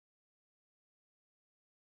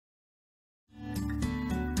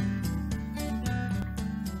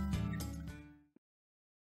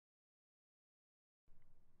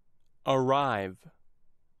Arrive.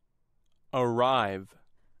 Arrive.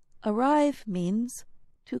 Arrive means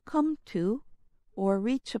to come to or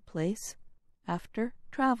reach a place after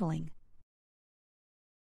traveling.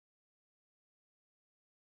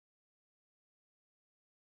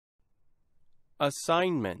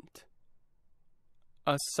 Assignment.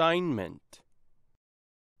 Assignment.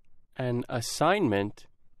 An assignment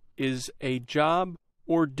is a job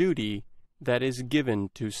or duty that is given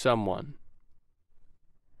to someone.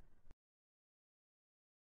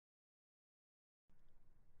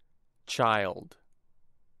 Child.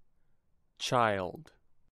 Child.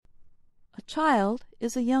 A child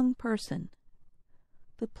is a young person.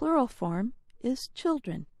 The plural form is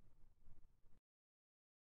children.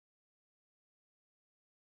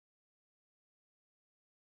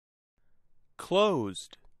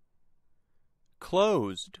 Closed.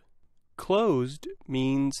 Closed. Closed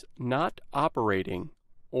means not operating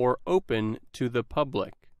or open to the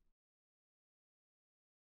public.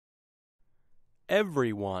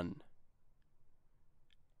 Everyone.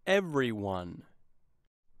 Everyone.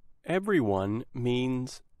 Everyone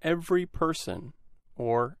means every person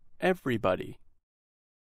or everybody.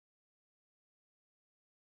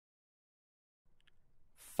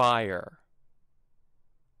 Fire.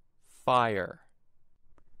 Fire.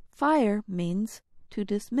 Fire means to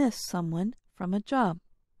dismiss someone from a job.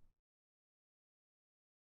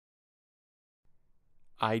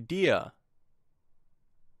 Idea.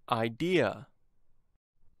 Idea.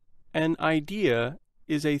 An idea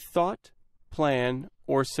is a thought, plan,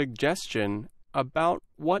 or suggestion about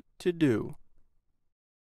what to do.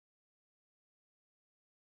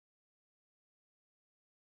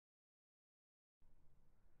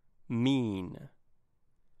 Mean.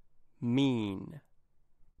 Mean.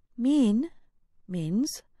 Mean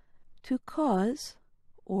means to cause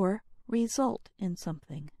or result in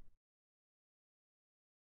something.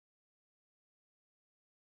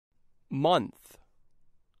 Month.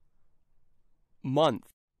 Month.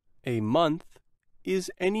 A month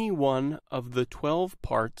is any one of the 12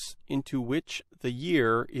 parts into which the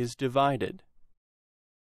year is divided.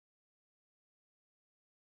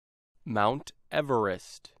 Mount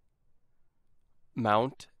Everest.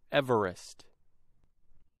 Mount Everest.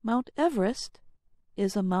 Mount Everest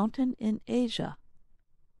is a mountain in Asia.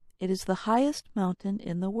 It is the highest mountain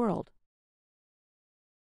in the world.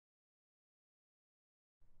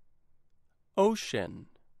 Ocean.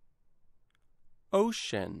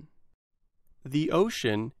 Ocean. The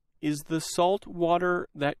ocean is the salt water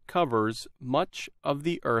that covers much of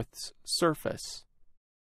the Earth's surface.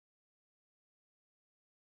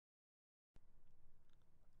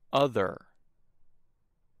 Other.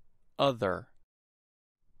 Other.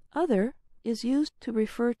 Other is used to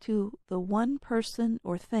refer to the one person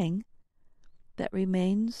or thing that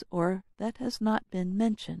remains or that has not been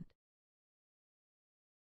mentioned.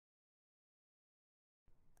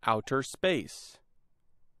 Outer space.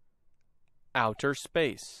 Outer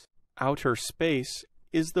space. Outer space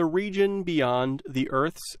is the region beyond the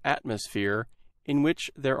Earth's atmosphere in which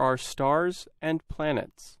there are stars and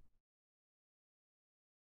planets.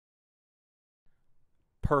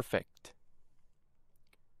 Perfect.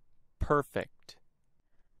 Perfect.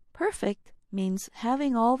 Perfect means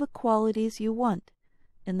having all the qualities you want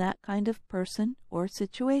in that kind of person or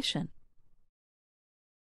situation.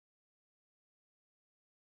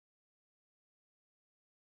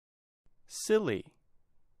 Silly.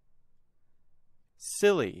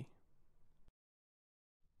 Silly.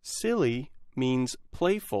 Silly means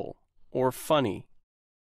playful or funny.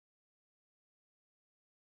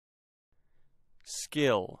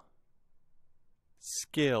 Skill.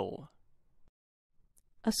 Skill.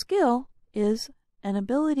 A skill is an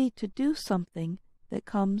ability to do something that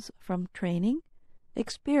comes from training,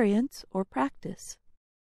 experience, or practice.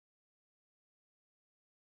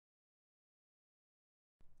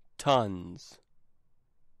 Tons.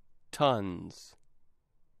 Tons.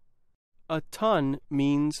 A ton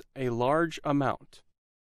means a large amount.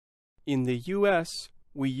 In the U.S.,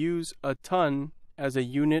 we use a ton as a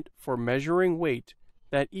unit for measuring weight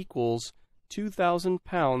that equals 2,000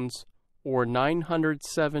 pounds or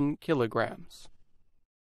 907 kilograms.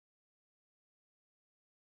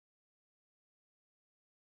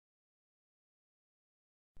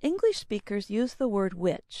 English speakers use the word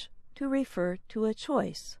which to refer to a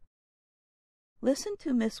choice. Listen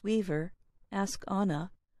to Miss Weaver ask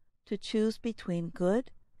Anna to choose between good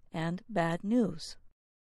and bad news.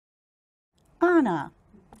 Anna,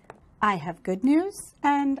 I have good news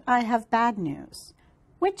and I have bad news.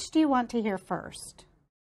 Which do you want to hear first?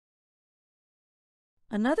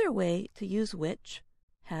 Another way to use which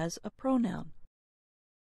has a pronoun.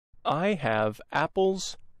 I have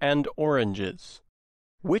apples and oranges.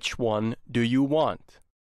 Which one do you want?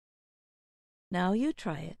 Now you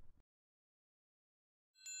try it.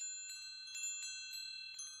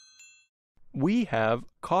 We have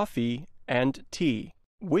coffee and tea.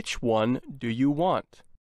 Which one do you want?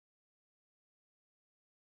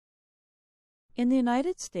 In the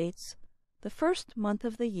United States, the first month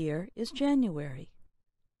of the year is January,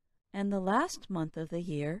 and the last month of the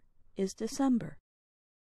year is December.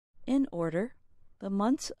 In order, the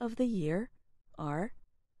months of the year are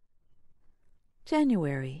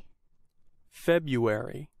January,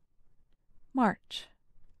 February, March,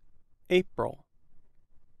 April,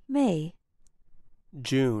 May,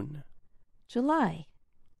 June, July,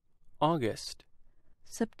 August,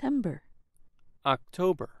 September,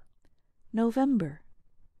 October, November.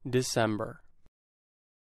 December.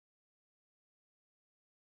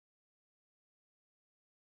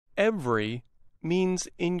 Every means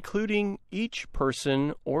including each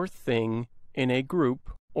person or thing in a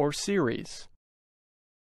group or series.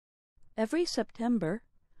 Every September,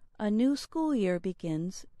 a new school year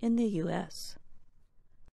begins in the U.S.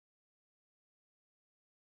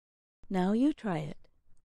 Now you try it.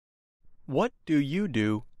 What do you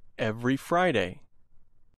do every Friday?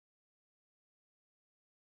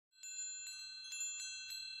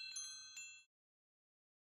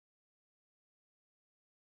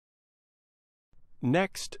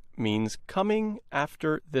 Next means coming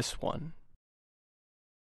after this one.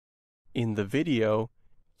 In the video,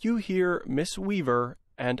 you hear Miss Weaver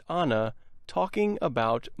and Anna talking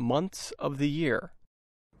about months of the year.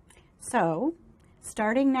 So,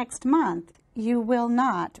 starting next month, you will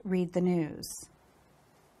not read the news.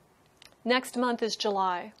 Next month is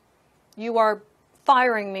July. You are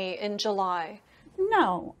firing me in July.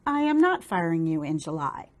 No, I am not firing you in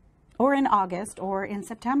July, or in August, or in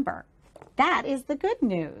September. That is the good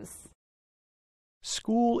news.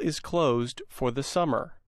 School is closed for the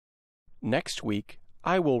summer. Next week,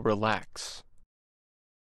 I will relax.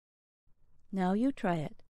 Now you try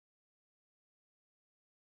it.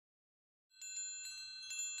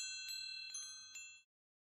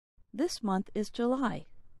 This month is July.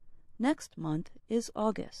 Next month is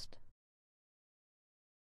August.